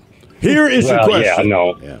find out. Here is your question. Yeah,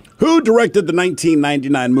 no. Yeah. Who directed the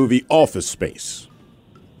 1999 movie Office Space?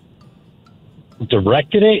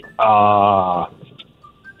 Directed it?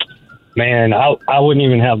 Man, I wouldn't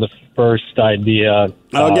even have the first idea.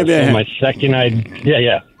 I'll give you a hint. My second idea.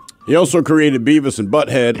 Yeah. He also created Beavis and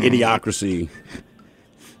Butthead, Idiocracy,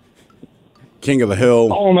 King of the Hill.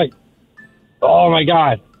 Oh my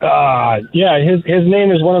God. Yeah, his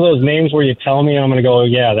name is one of those names where you tell me and I'm going to go,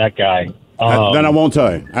 yeah, that guy. Then I won't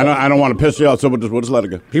tell you. I don't want to piss you off, so we'll just let it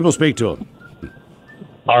go. People speak to him.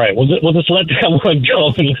 All right, we'll just let that one go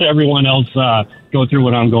and let everyone else go through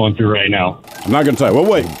what I'm going through right now. I'm not going to tell you. Well,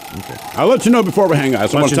 wait. Okay. I'll let you know before we hang out.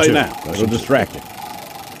 So I want to tell you now. It'll distract you.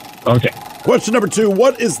 Okay. Question number 2.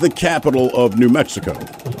 What is the capital of New Mexico?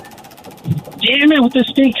 Damn it, with the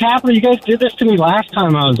state capital, you guys did this to me last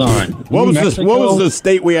time I was on. What was the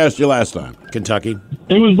state we asked you last time? Kentucky.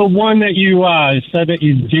 It was the one that you said that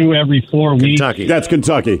you do every 4 weeks. Kentucky. That's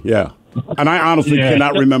Kentucky, yeah. And I honestly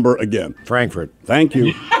cannot remember again. Frankfurt. Thank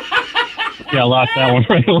you. Yeah, I lost that one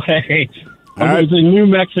right away. All right. It was in New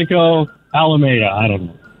Mexico, Alameda. I don't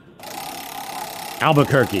know.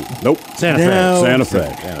 Albuquerque. Nope. Santa Fe. No. Santa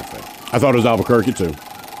Fe. I thought it was Albuquerque, too.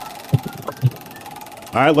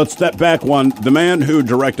 All right, let's step back one. The man who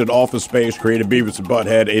directed Office Space, created Beavis and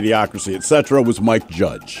Butthead, Idiocracy, etc., was Mike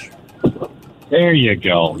Judge. There you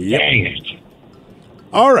go. Yep. Dang it.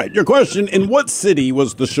 All right, your question. In what city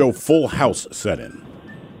was the show Full House set in?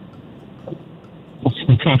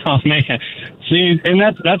 Oh, man. See, and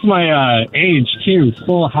that's my age, too.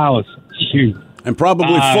 Full House. Shoot. And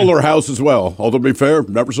probably Fuller House as well. Although, to be fair,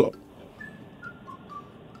 never saw.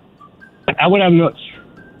 I would have no...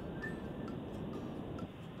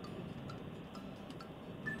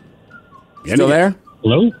 Still there?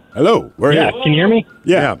 Hello? Hello. Where are you? Can you hear me?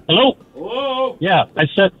 Yeah. Hello? Whoa. Yeah, I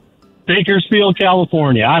said Bakersfield,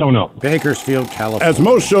 California. I don't know. Bakersfield, California. As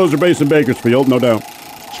most shows are based in Bakersfield, no doubt.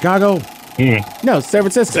 Chicago? No, San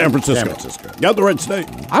Francisco. San Francisco. Got the right state.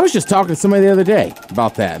 I was just talking to somebody the other day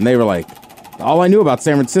about that, and they were like, all I knew about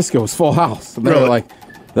San Francisco was Full House. And they were like,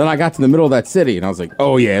 then I got to the middle of that city, and I was like,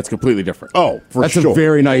 oh, yeah, it's completely different. Oh, for that's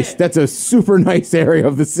sure. That's a super nice area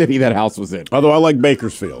of the city that house was in. Although I like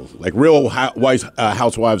Bakersfield, like real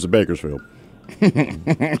housewives of Bakersfield.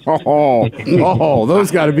 Those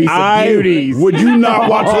got to be some beauties. Would you not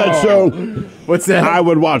watch that show? What's that? I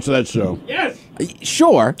would watch that show. Yes.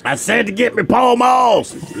 Sure. I said to get me Paul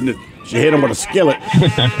Moss. She hit him with a skillet.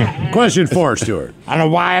 Question 4, Stuart. I don't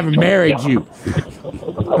know why I haven't married you.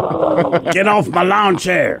 Get off my lawn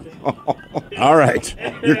chair. All right.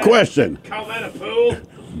 Your question. Call that a pool?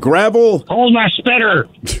 Gravel. Hold my spitter.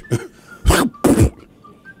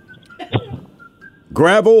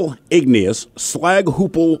 Gravel, Igneous, Slag,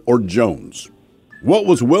 Hoople, or Jones? What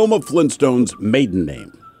was Wilma Flintstone's maiden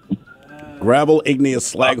name? Gravel, Igneous,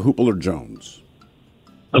 Slag, Hoople, or Jones?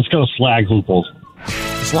 Let's go Slag Hoople.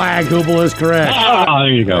 Slag Hoople is correct. There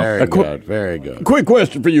you go. Very good. Very good. Quick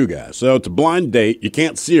question for you guys. So it's a blind date. You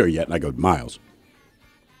can't see her yet. And I go, Miles.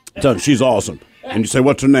 So she's awesome. And you say,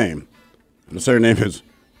 what's her name? And I say her name is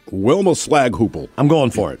Wilma Slag Hoople. I'm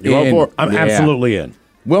going for it. You going for it? I'm absolutely in.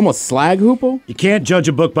 Wilma Slag Hoople? You can't judge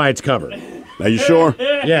a book by its cover. Are you sure?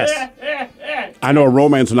 Yes. I know a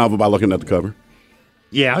romance novel by looking at the cover.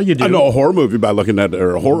 Yeah, you do. I know a horror movie by looking at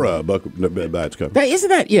or a horror book by its cover. Isn't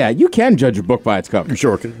that? Yeah, you can judge a book by its cover. You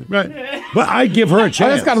sure can. Right. But I give her a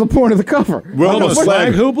chance. That's kind of the point of the cover. Well,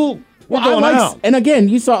 Slag Hoople? We're going out. And again,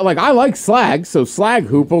 you saw, I like Slag, so Slag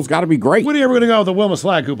Hoople's got to be great. When are you ever going to go with the Wilma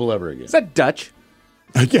Slag Hoople ever again? Is that Dutch?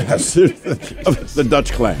 Yes. The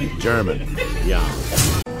Dutch clan. German. Yeah.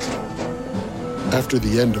 After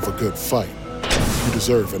the end of a good fight, you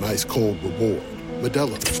deserve an ice-cold reward.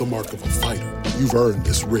 Modelo, the mark of a fighter. You've earned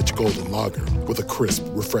this rich golden lager with a crisp,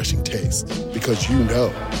 refreshing taste. Because you know,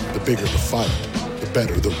 the bigger the fight, the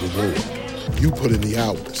better the reward. You put in the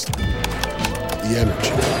hours, the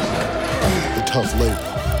energy, the tough labor.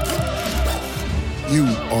 You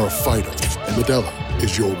are a fighter, and Modelo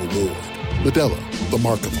is your reward. Modelo, the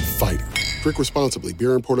mark of a fighter. Drink responsibly.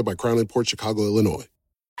 Beer imported by Crown Imports, Chicago, Illinois.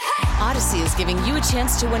 Odyssey is giving you a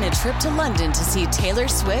chance to win a trip to London to see Taylor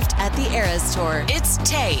Swift at the Eras Tour. It's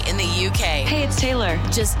Tay in the UK. Hey, it's Taylor.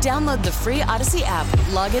 Just download the free Odyssey app,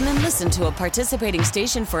 log in and listen to a participating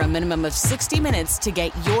station for a minimum of 60 minutes to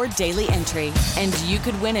get your daily entry. And you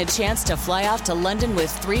could win a chance to fly off to London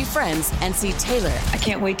with 3 friends and see Taylor. I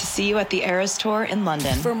can't wait to see you at the Eras Tour in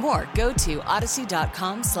London. For more, go to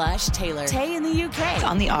odyssey.com/Taylor. Tay in the UK. It's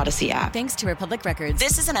on the Odyssey app. Thanks to Republic Records.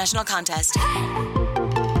 This is a national contest.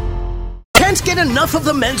 Can't get enough of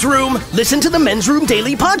the Men's Room? Listen to the Men's Room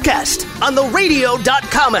Daily Podcast on the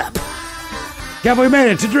radio.com app. Yeah, we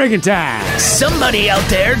made it to drinking time. Somebody out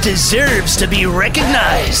there deserves to be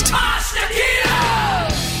recognized.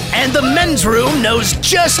 And the Men's Room knows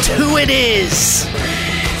just who it is.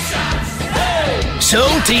 So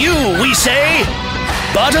to you, we say,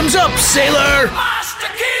 bottoms up, sailor.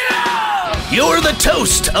 You're the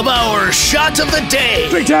toast of our shot of the day.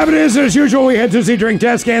 Drink time it is. As usual, we head to the drink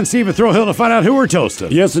desk and Steve at Thrill Hill to find out who we're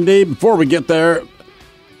toasting. Yes, indeed. Before we get there,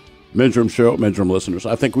 Men's Room Show, Men's Room listeners,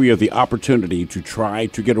 I think we have the opportunity to try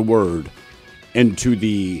to get a word into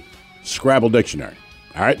the Scrabble dictionary.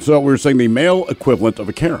 All right, so we're saying the male equivalent of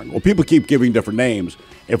a Karen. Well, people keep giving different names.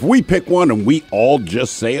 If we pick one and we all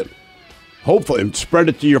just say it, hopefully, and spread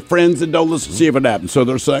it to your friends and don't listen, see if it happens. So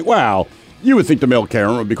they're saying, wow, you would think the male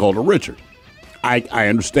Karen would be called a Richard. I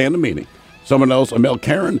understand the meaning. Someone else, a male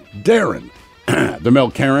Karen, Darren. The male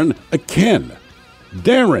Karen, a Ken.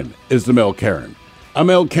 Darren is the male Karen. A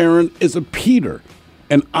male Karen is a Peter.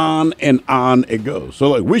 And on it goes. So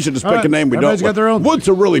like, we should just pick a name we don't like. Got their own. What's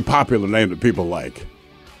a really popular name that people like?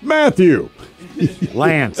 Matthew.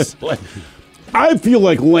 Lance. I feel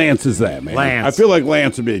like Lance is that, man. Lance. I feel like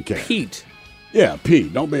Lance would be a Karen. Pete. Yeah,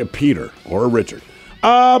 Pete. Don't be a Peter or a Richard.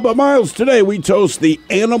 But Miles, today we toast the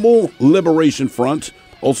Animal Liberation Front,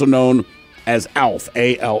 also known as ALF,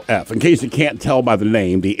 A-L-F. In case you can't tell by the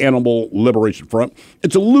name, the Animal Liberation Front,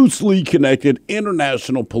 it's a loosely connected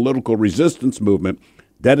international political resistance movement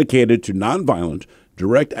dedicated to nonviolent,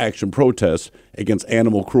 direct action protests against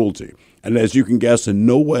animal cruelty. And as you can guess, in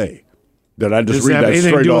no way did I just read that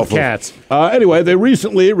straight off of cats. Anyway, they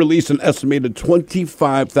recently released an estimated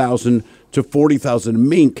 25,000 to 40,000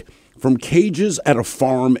 mink from cages at a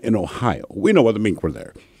farm in Ohio. We know why the mink were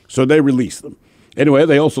there. So they released them. Anyway,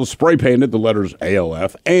 they also spray painted the letters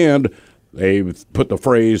ALF, and they put the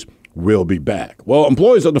phrase, "We'll be back." Well,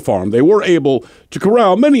 employees at the farm, they were able to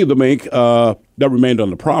corral many of the mink that remained on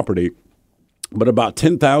the property, but about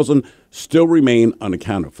 10,000 still remain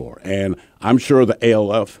unaccounted for. And I'm sure the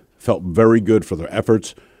ALF felt very good for their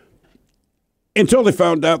efforts until they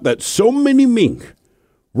found out that so many mink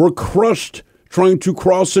were crushed trying to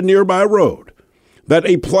cross a nearby road that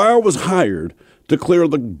a plow was hired to clear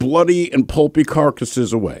the bloody and pulpy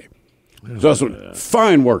carcasses away. So that's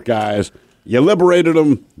fine work, guys. You liberated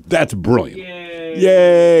them. That's brilliant.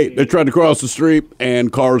 Yay. They tried to cross the street, and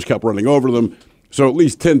cars kept running over them. So at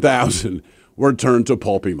least 10,000 were turned to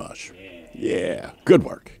pulpy mush. Yeah, good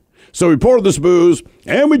work. So we pour this booze,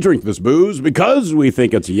 and we drink this booze because we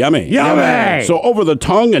think it's yummy. Yummy! So over the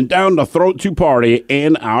tongue and down the throat to party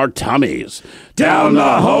in our tummies. Down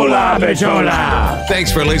the hola, bichola!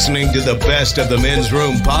 Thanks for listening to the Best of the Men's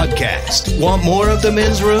Room podcast. Want more of the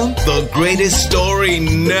Men's Room? The greatest story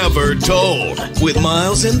never told. With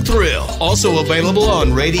Miles and Thrill. Also available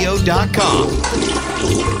on radio.com.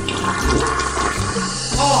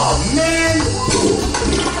 Oh, man!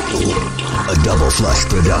 A Double Flush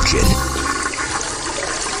production.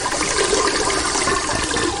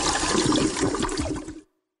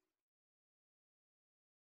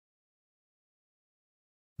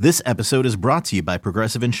 This episode is brought to you by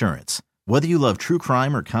Progressive Insurance. Whether you love true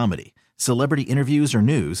crime or comedy, celebrity interviews or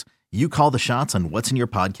news, you call the shots on what's in your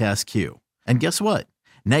podcast queue. And guess what?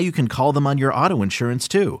 Now you can call them on your auto insurance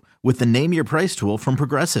too with the Name Your Price tool from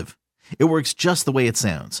Progressive. It works just the way it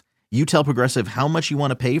sounds. You tell Progressive how much you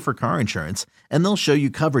want to pay for car insurance, and they'll show you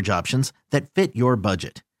coverage options that fit your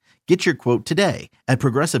budget. Get your quote today at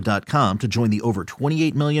Progressive.com to join the over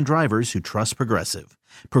 28 million drivers who trust Progressive.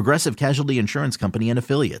 Progressive Casualty Insurance Company and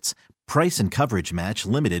Affiliates. Price and coverage match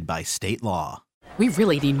limited by state law. We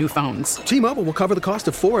really need new phones. T-Mobile will cover the cost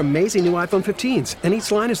of 4 amazing new iPhone 15s, and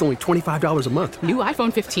each line is only $25 a month. New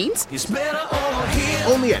iPhone 15s? It's better over here.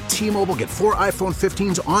 Only at T-Mobile, get 4 iPhone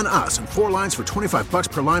 15s on us and 4 lines for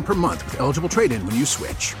 $25 per line per month with eligible trade-in when you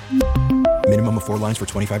switch. Minimum of 4 lines for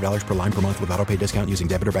 $25 per line per month with autopay discount using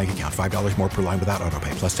debit or bank account. $5 more per line without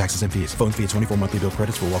autopay, plus taxes and fees. Phone fee at 24 monthly bill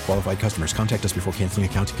credits for well-qualified customers. Contact us before canceling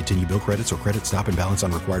account to continue bill credits or credit stop and balance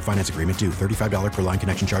on required finance agreement due. $35 per line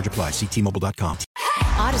connection charge applies. See T-Mobile.com.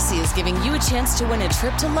 Odyssey is giving you a chance to win a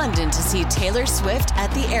trip to London to see Taylor Swift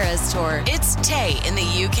at the Eras Tour. It's Tay in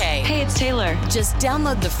the UK. Hey, it's Taylor. Just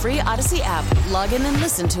download the free Odyssey app, log in and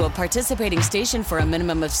listen to a participating station for a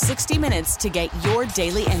minimum of 60 minutes to get your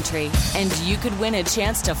daily entry. And you could win a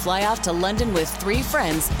chance to fly off to London with 3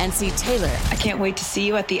 friends and see Taylor. I can't wait to see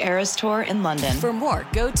you at the Eras Tour in London. For more,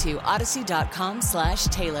 go to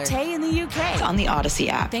odyssey.com/Taylor. Tay in the UK. It's on the Odyssey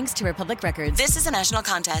app. Thanks to Republic Records. This is a national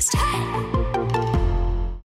contest.